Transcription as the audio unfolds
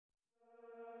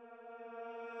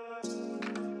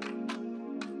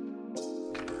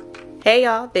Hey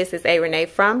y'all, this is A Renee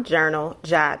from Journal,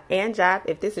 Job, and Job.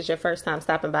 If this is your first time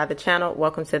stopping by the channel,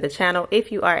 welcome to the channel.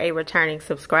 If you are a returning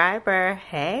subscriber,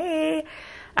 hey.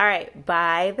 Alright,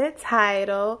 by the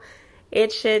title,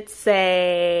 it should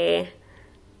say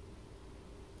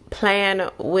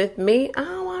plan with me. I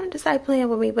don't want it to say plan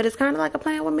with me, but it's kind of like a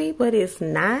plan with me, but it's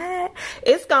not.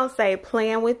 It's going to say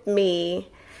plan with me.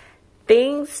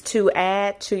 Things to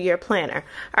add to your planner.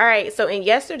 All right, so in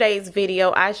yesterday's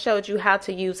video, I showed you how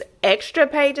to use extra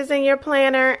pages in your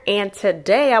planner, and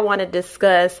today I want to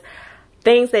discuss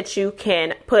things that you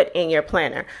can put in your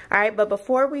planner. All right, but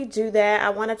before we do that,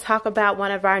 I want to talk about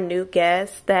one of our new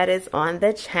guests that is on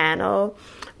the channel.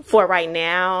 For right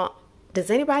now, does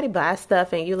anybody buy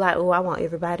stuff and you like, oh, I want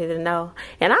everybody to know?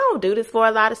 And I don't do this for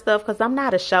a lot of stuff because I'm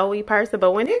not a showy person,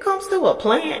 but when it comes to a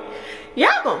plant,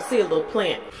 y'all gonna see a little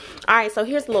plant. All right, so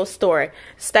here's a little story.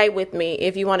 Stay with me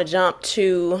if you want to jump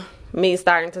to me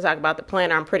starting to talk about the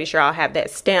planner. I'm pretty sure I'll have that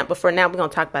stamp, but for now we're gonna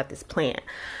talk about this plant.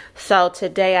 So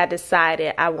today I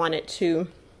decided I wanted to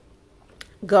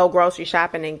go grocery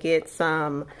shopping and get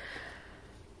some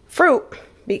fruit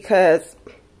because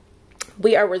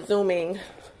we are resuming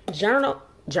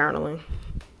journaling.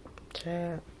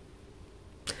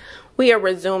 We are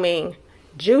resuming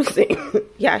juicing.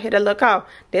 Y'all hear that little cough?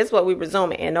 This is what we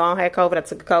resuming. And no, I don't have COVID. I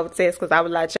took a COVID test because I was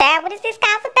like, Chad, what is this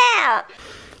cough about?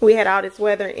 We had all this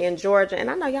weather in Georgia, and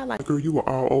I know y'all like, girl, you were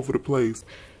all over the place.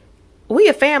 We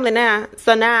a family now,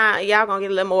 so now y'all gonna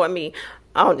get a little more of me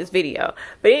on this video.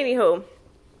 But anywho,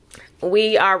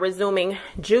 we are resuming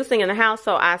juicing in the house,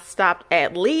 so I stopped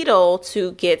at Lidl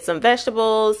to get some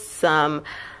vegetables, some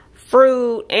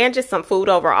fruit, and just some food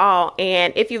overall.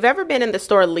 And if you've ever been in the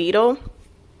store Lidl,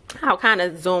 I'll kind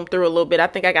of zoom through a little bit. I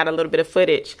think I got a little bit of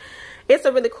footage. It's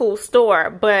a really cool store,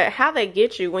 but how they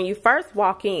get you when you first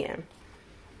walk in,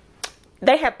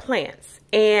 they have plants.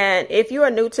 And if you are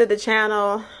new to the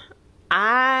channel,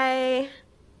 I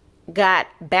got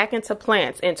back into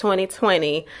plants in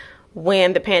 2020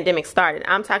 when the pandemic started.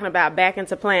 I'm talking about back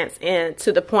into plants, and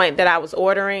to the point that I was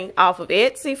ordering off of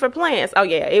Etsy for plants. Oh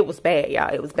yeah, it was bad,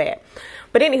 y'all. It was bad.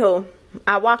 But anywho,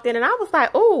 I walked in and I was like,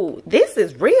 oh, this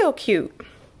is real cute.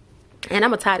 And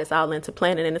I'm gonna tie this all into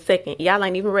planning in a second. Y'all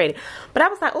ain't even ready. But I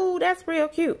was like, oh, that's real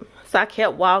cute. So I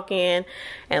kept walking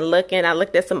and looking. I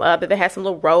looked at some other that had some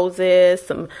little roses,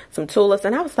 some tulips,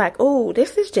 and I was like, oh,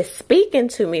 this is just speaking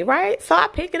to me, right? So I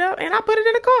pick it up and I put it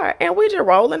in the cart, and we just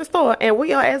roll in the store, and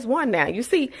we are as one now. You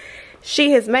see,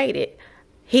 she has made it.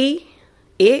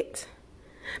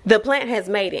 The plant has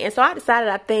made it. And so I decided,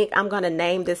 I think I'm gonna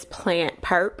name this plant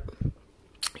Perp.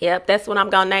 Yep, that's what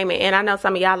I'm gonna name it. And I know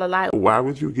some of y'all are like, why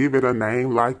would you give it a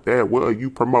name like that? What are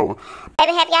you promoting?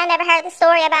 Baby, have y'all never heard the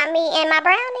story about me and my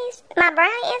brownies? My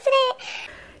brownie incident?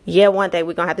 Yeah, one day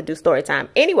we're gonna have to do story time.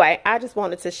 Anyway, I just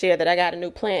wanted to share that I got a new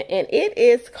plant, and it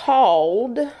is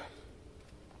called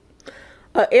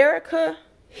Erica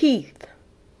Heath.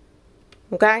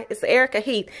 Okay, it's Erica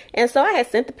Heath. And so I had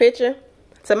sent the picture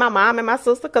to my mom and my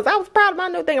sister because I was proud of my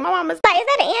new thing. And my mom was like, is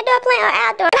that an indoor plant or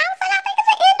outdoor? And I was like, I think it's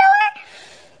an indoor.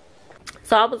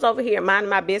 So I was over here minding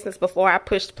my business before I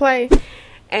pushed play,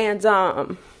 and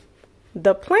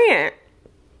the plant,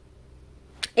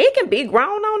 it can be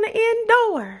grown on the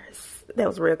indoors. That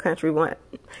was a real country one.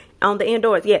 On the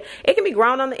indoors, yeah, it can be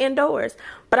grown on the indoors,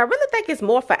 but I really think it's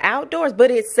more for outdoors.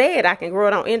 But it said I can grow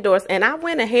it on indoors, and I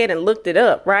went ahead and looked it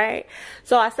up, right?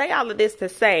 So I say all of this to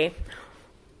say,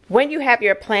 when you have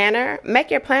your planner,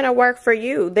 make your planner work for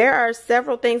you. There are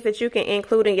several things that you can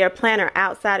include in your planner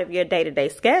outside of your day-to-day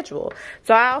schedule.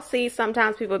 So I'll see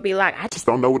sometimes people be like, I just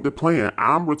don't know what to plan.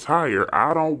 I'm retired.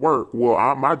 I don't work.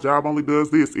 Well, my job only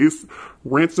does this. It's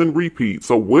rinse and repeat.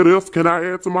 So what else can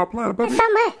I add to my planner? There's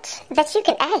so much that you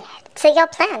can add to your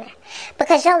planner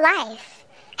because your life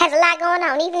has a lot going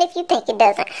on, even if you think it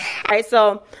doesn't. All right,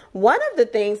 so one of the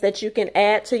things that you can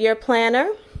add to your planner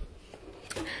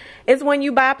is when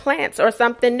you buy plants or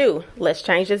something new. Let's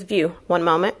change this view. One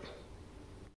moment.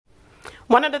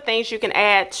 One of the things you can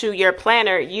add to your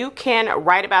planner, you can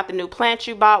write about the new plant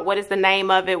you bought. What is the name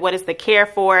of it? What is the care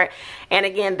for it? And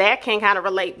again, that can kind of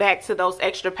relate back to those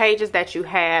extra pages that you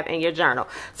have in your journal.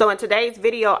 So in today's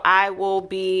video, I will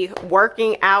be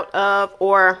working out of,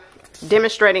 or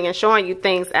demonstrating and showing you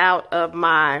things out of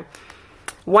my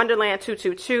Wonderland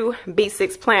 222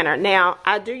 B6 planner. Now,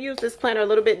 I do use this planner a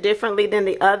little bit differently than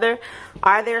the other.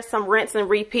 Are there some rinse and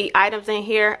repeat items in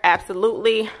here?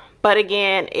 Absolutely. But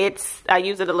again, I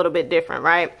use it a little bit different,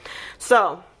 right?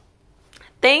 So,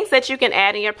 things that you can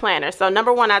add in your planner. So,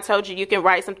 number one, I told you, you can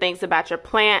write some things about your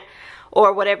plant.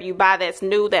 or whatever you buy that's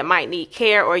new that might need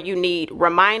care, or you need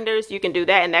reminders, you can do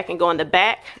that, and that can go in the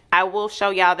back. I will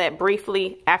show y'all that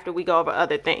briefly after we go over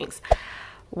other things.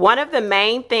 One of the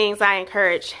main things I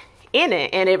encourage in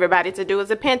it and everybody to do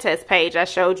is a pen test page. I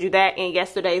showed you that in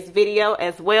yesterday's video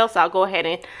as well, so I'll go ahead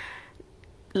and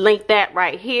link that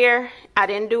right here. I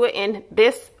didn't do it in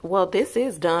this, well, this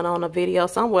is done on a video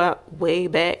somewhere way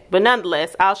back, but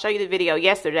nonetheless, I'll show you the video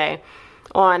yesterday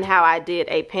on how I did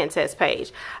a pen test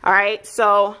page. All right,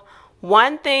 so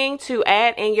one thing to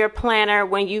add in your planner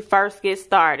when you first get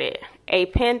started, a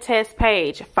pen test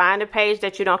page. Find a page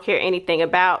that you don't care anything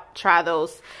about. Try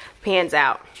those pens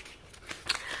out.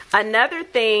 Another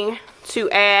thing to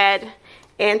add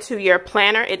into your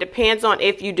planner, it depends on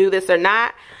if you do this or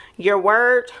not, your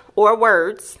word or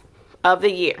words of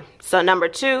the year. So number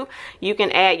 2, you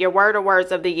can add your word or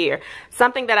words of the year.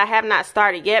 Something that I have not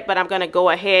started yet, but I'm going to go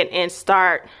ahead and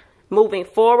start moving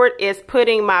forward, is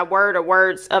putting my word or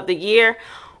words of the year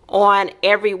on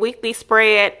every weekly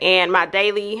spread and my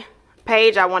daily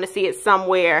page. I want to see it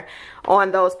somewhere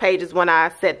on those pages when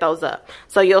I set those up.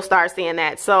 So you'll start seeing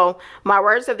that. So my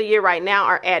words of the year right now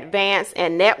are advance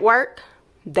and network.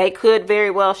 They could very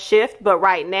well shift, but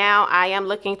right now I am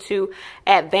looking to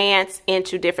advance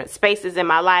into different spaces in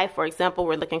my life. For example,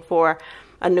 we're looking for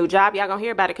a new job. Y'all gonna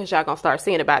hear about it because y'all gonna start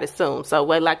seeing about it soon. So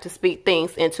we like to speak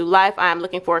things into life. I'm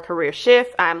looking for a career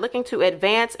shift. I'm looking to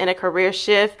advance in a career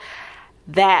shift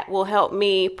that will help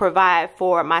me provide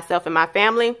for myself and my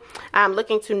family. I'm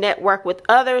looking to network with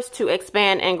others to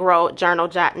expand and grow. Journal,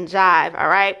 jot, and jive. All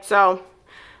right, so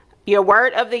your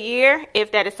word of the year,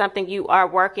 if that is something you are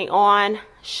working on,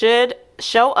 should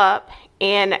show up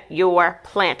in your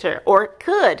planner, or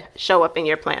could show up in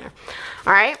your planner.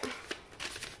 All right.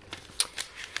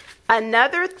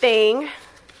 Another thing,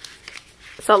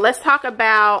 so let's talk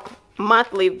about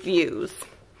monthly views.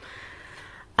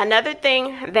 Another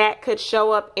thing that could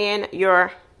show up in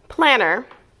your planner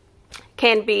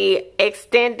can be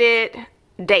extended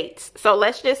dates. So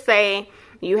let's just say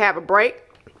you have a break.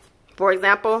 For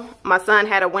example, my son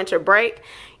had a winter break.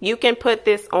 You can put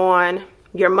this on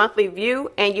your monthly view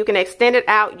and you can extend it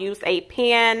out. Use a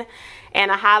pen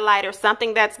and a highlighter,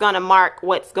 something that's going to mark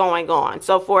what's going on.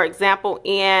 So for example,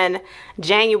 in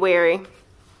January,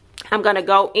 I'm going to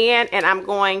go in and I'm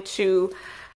going to,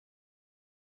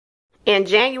 in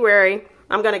January,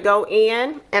 I'm going to go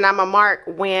in and I'm going to mark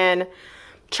when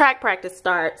track practice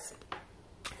starts.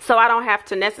 So I don't have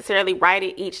to necessarily write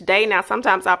it each day. Now,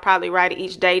 sometimes I'll probably write it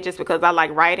each day just because I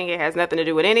like writing. It has nothing to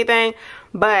do with anything,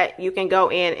 but you can go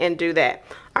in and do that.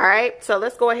 All right, so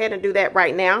let's go ahead and do that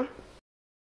right now.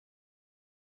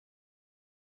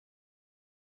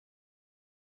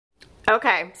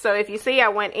 Okay, so if you see, I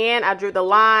went in, I drew the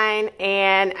line,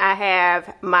 and I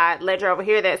have my ledger over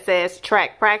here that says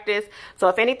track practice. So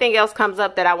if anything else comes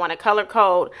up that I want to color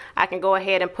code, I can go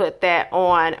ahead and put that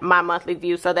on my monthly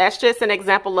view. So that's just an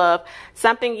example of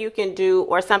something you can do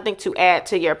or something to add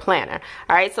to your planner.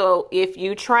 All right, so if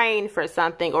you train for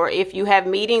something, or if you have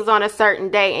meetings on a certain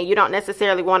day and you don't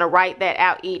necessarily want to write that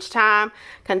out each time,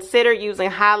 consider using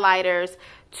highlighters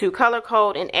to color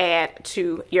code and add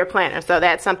to your planner. So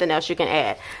that's something else you can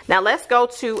add. Now let's go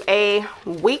to a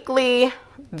weekly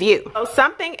view. So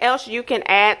something else you can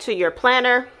add to your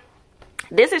planner.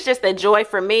 This is just a joy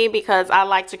for me because I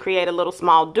like to create a little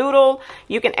small doodle.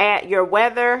 You can add your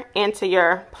weather into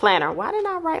your planner. Why didn't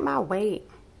I write my weight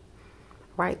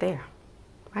right there?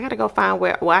 I gotta go find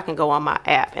where, well, I can go on my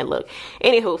app and look.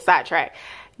 Anywho, sidetrack.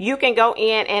 You can go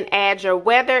in and add your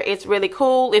weather. It's really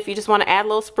cool if you just want to add a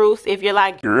little spruce. If you're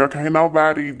like, girl, can't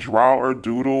nobody draw or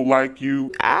doodle like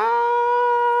you.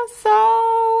 So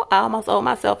I almost owe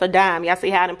myself a dime. Y'all see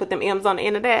how I didn't put them M's on the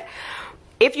end of that?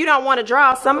 If you don't want to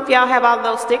draw, some of y'all have all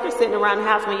those stickers sitting around the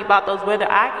house when you bought those weather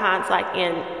icons like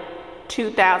in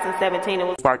 2017. It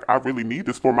was like, I really need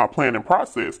this for my planning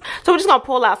process. So we're just gonna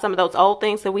pull out some of those old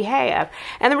things that we have,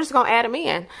 and then we're just gonna add them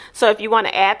in. So if you want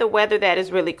to add the weather, that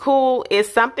is really cool. It's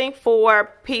something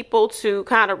for people to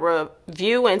kind of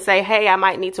review and say, hey, I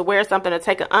might need to wear something to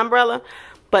take an umbrella.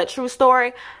 But true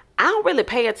story, I don't really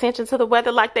pay attention to the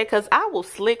weather like that, because I will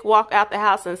slick walk out the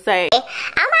house and say, oh my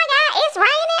God, it's raining.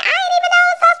 I didn't even know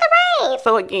it was supposed to rain.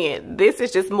 So again, this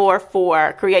is just more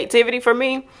for creativity for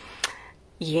me.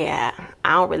 Yeah,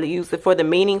 I don't really use it for the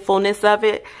meaningfulness of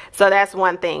it. So that's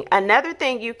one thing. Another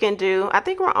thing you can do, I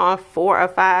think we're on 4 or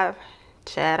 5.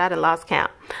 Chad, I done lost count.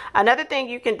 Another thing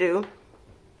you can do,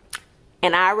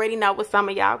 and I already know what some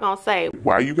of y'all gonna say.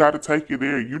 Why you gotta take it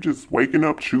there? You just waking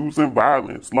up choosing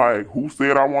violence. Like, who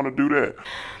said I want to do that?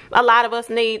 A lot of us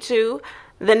need to.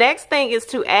 The next thing is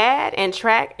to add and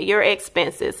track your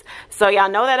expenses. So y'all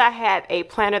know that I had a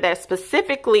planner that's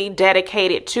specifically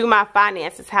dedicated to my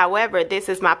finances. However, this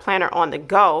is my planner on the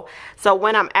go. So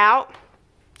when I'm out,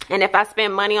 and if I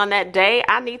spend money on that day,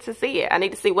 I need to see it. I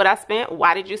need to see what I spent.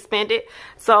 Why did you spend it?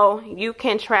 So you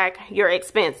can track your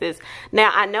expenses.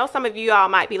 Now, I know some of you all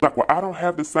might be like, well, I don't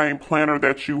have the same planner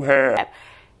that you have.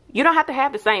 You don't have to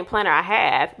have the same planner I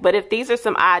have, but if these are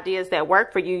some ideas that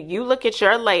work for you, you look at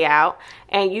your layout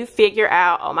and you figure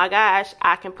out, oh my gosh,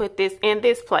 I can put this in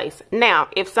this place. Now,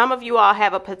 if some of you all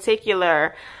have a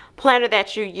particular planner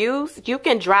that you use, you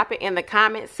can drop it in the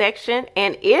comment section.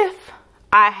 And if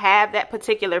I have that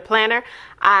particular planner,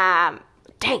 dang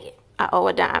it, I owe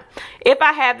a dime. If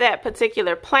I have that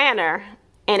particular planner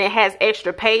and it has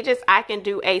extra pages, I can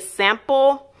do a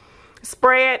sample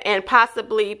spread and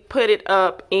possibly put it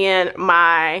up in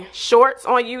my shorts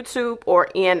on YouTube or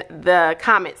in the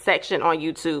comment section on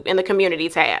YouTube in the community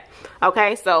tab.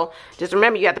 Okay, so just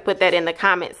remember you have to put that in the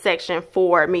comment section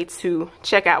for me to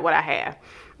check out what I have.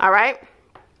 All right,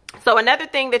 so another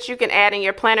thing that you can add in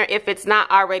your planner if it's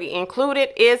not already included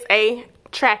is a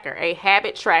tracker, a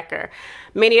habit tracker.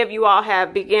 Many of you all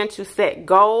have begun to set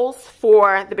goals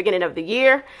for the beginning of the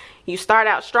year. You start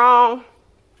out strong.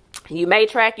 You may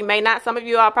track, you may not. Some of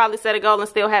you all probably set a goal and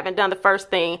still haven't done the first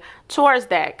thing towards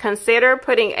that. Consider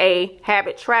putting a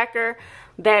habit tracker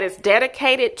that is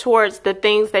dedicated towards the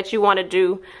things that you want to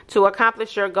do to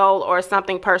accomplish your goal or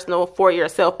something personal for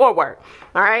yourself or work.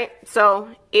 All right. So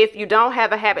if you don't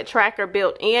have a habit tracker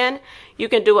built in, you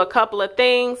can do a couple of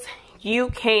things. You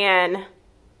can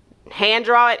hand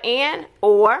draw it in,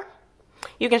 or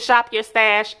you can shop your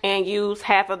stash and use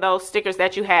half of those stickers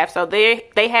that you have. So they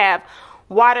have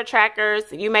water trackers.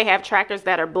 You may have trackers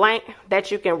that are blank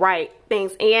that you can write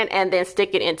things in and then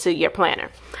stick it into your planner.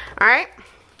 All right.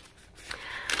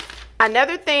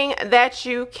 Another thing that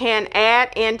you can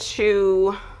add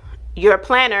into your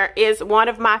planner is one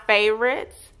of my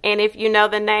favorites. And if you know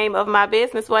the name of my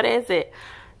business, what is it?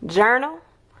 Journal,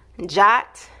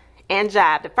 jot, and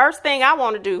jive. The first thing I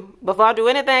want to do before I do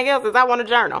anything else is I want to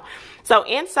journal. So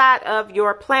inside of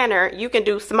your planner, you can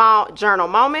do small journal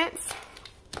moments.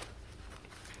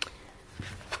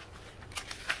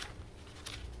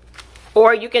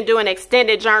 Or you can do an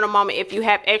extended journal moment if you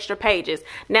have extra pages.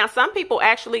 Now, some people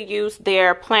actually use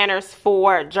their planners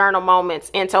for journal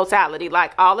moments in totality.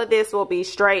 Like all of this will be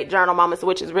straight journal moments,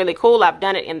 which is really cool. I've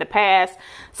done it in the past.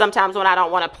 Sometimes when I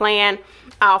don't want to plan,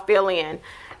 I'll fill in.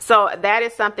 So that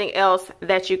is something else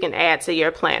that you can add to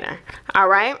your planner. All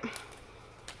right.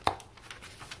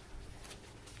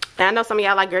 And I know some of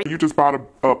y'all like, girl, You just bought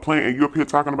a plan and you up here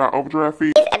talking about overdraft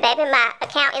fees? Baby, my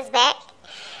account is back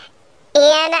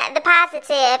in the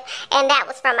positive, and that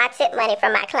was from my tip money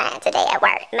from my client today at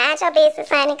work. Mind your business,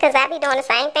 honey, because I be doing the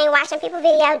same thing watching people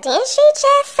video. Didn't she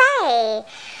just say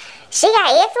she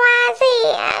got X,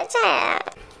 Y,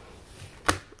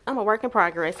 Z? I'm a work in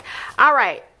progress. All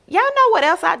right. Y'all know what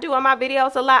else I do on my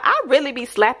videos a lot? I really be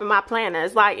slapping my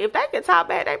planners. Like, if they could talk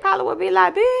back, they probably would be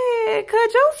like, bitch,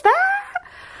 could you stop?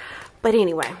 But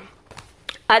anyway.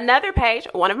 Another page,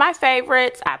 one of my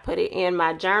favorites, I put it in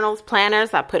my journals,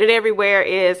 planners, I put it everywhere,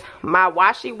 is my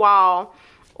washi wall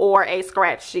or a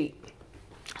scratch sheet.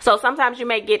 So sometimes you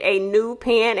may get a new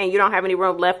pen and you don't have any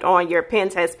room left on your pen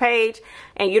test page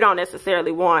and you don't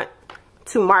necessarily want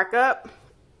to mark up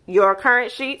your current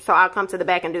sheet. So I'll come to the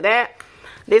back and do that.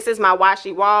 This is my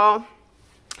washi wall.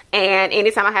 And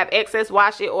anytime I have excess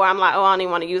washi, or I'm like, oh, I don't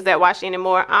even want to use that washi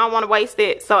anymore, I don't want to waste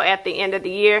it. So at the end of the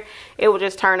year, it will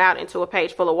just turn out into a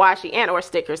page full of washi, and or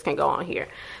stickers can go on here.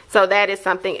 So that is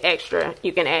something extra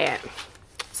you can add.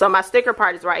 So my sticker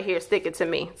part is right here, stick it to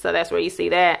me. So that's where you see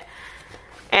that.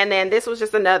 And then this was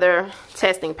just another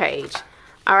testing page.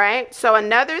 All right. So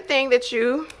another thing that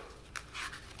you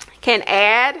can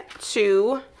add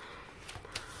to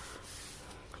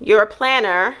your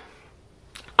planner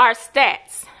are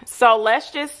stats. So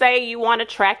let's just say you want to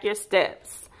track your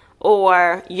steps,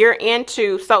 or you're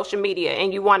into social media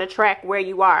and you want to track where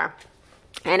you are.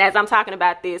 And as I'm talking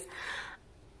about this,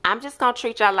 I'm just going to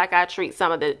treat y'all like I treat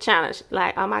some of the challenge.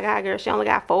 Like, oh my God, girl, she only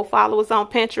got 4 followers on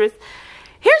Pinterest.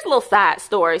 Here's a little side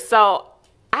story. So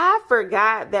I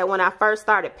forgot that when I first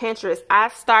started Pinterest, I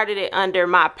started it under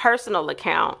my personal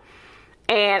account.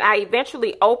 And I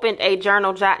eventually opened a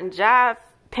Journal, Jot, and Jive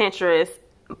Pinterest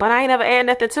but I ain't never add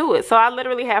nothing to it. So I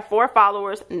literally have 4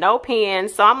 followers, no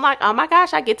pins. So I'm like, oh my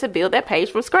gosh, I get to build that page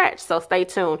from scratch. So stay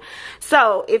tuned.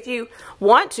 So if you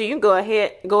want to, you can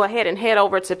go ahead and head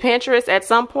over to Pinterest at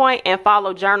some point and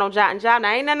follow Journal, Jot, and Job.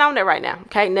 Now ain't nothing on there right now.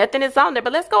 Okay, nothing is on there,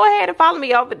 but let's go ahead and follow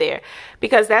me over there,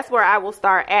 because that's where I will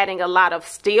start adding a lot of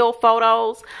still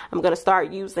photos. I'm gonna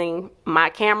start using my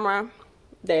camera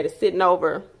that is sitting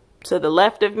over to the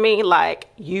left of me, like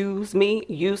use me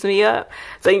up.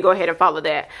 So you can go ahead and follow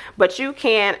that, but you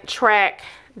can track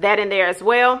that in there as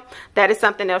well. That is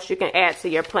something else you can add to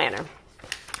your planner.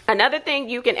 Another thing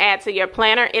you can add to your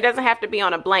planner, it doesn't have to be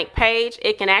on a blank page.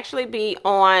 It can actually be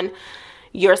on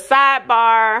your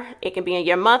sidebar. It can be in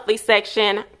your monthly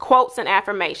section, quotes and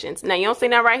affirmations. Now you don't see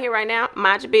that right here right now.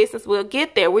 Mind your business, we'll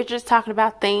get there. We're just talking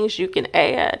about things you can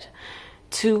add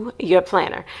to your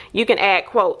planner. You can add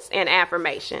quotes and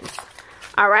affirmations.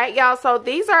 All right, y'all, so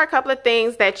these are a couple of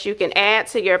things that you can add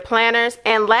to your planners.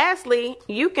 And lastly,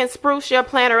 you can spruce your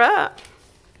planner up,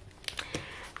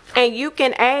 and you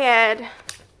can add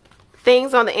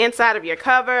things on the inside of your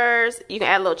covers. You can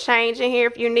add a little change in here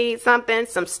if you need something,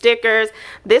 some stickers.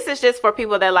 This is just for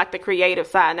people that like the creative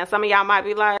side. Now some of y'all might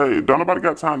be like, hey, don't nobody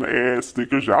got time to add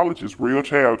stickers. Y'all are just real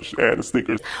childish adding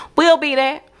stickers. We'll be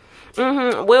there.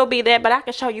 Will be there, but I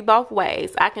can show you both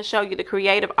ways. I can show you the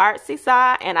creative artsy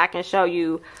side, and I can show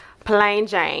you plain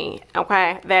Jane.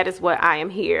 Okay, that is what I am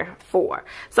here for.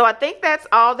 So I think that's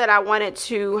all that I wanted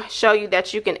to show you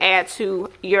that you can add to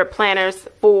your planners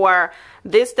for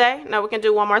this day. Now we can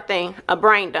do one more thing, a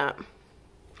brain dump.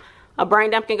 A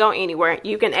brain dump can go anywhere.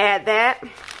 You can add that,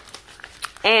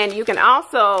 and you can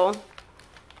also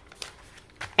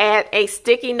add a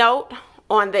sticky note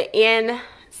on the inside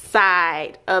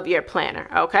of your planner.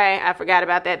 Okay, I forgot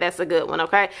about that. That's a good one.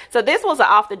 Okay, so this was an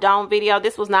off the dome video.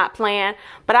 This was not planned,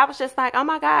 but I was just like, oh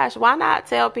my gosh, why not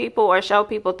tell people or show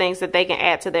people things that they can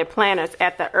add to their planners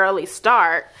at the early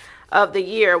start of the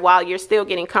year while you're still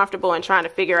getting comfortable and trying to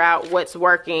figure out what's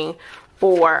working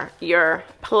for your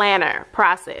planner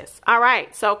process. All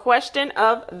right, so question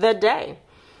of the day: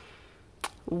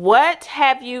 what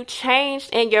have you changed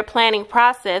in your planning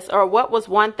process, or what was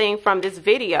one thing from this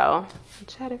video?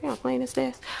 Chat, if you don't clean this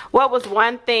desk. What was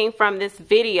one thing from this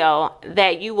video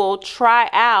that you will try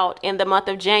out in the month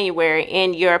of January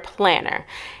in your planner?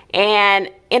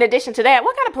 And in addition to that,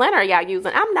 what kind of planner are y'all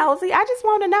using? I'm nosy. I just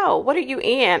want to know, what are you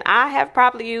in? I have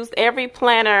probably used every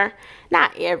planner,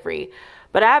 not every,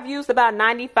 but I've used about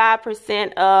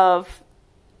 95% of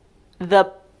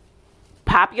the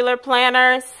popular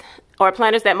planners, or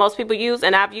planners that most people use,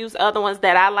 and I've used other ones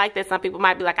that I like that some people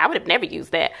might be like, I would have never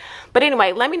used that. But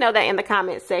anyway, let me know that in the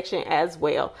comment section as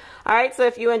well. All right, so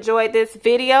if you enjoyed this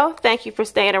video, thank you for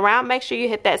staying around. Make sure you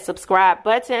hit that subscribe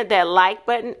button, that like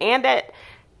button, and that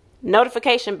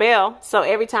notification bell, so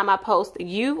every time I post,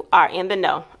 you are in the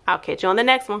know. I'll catch you on the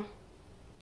next one.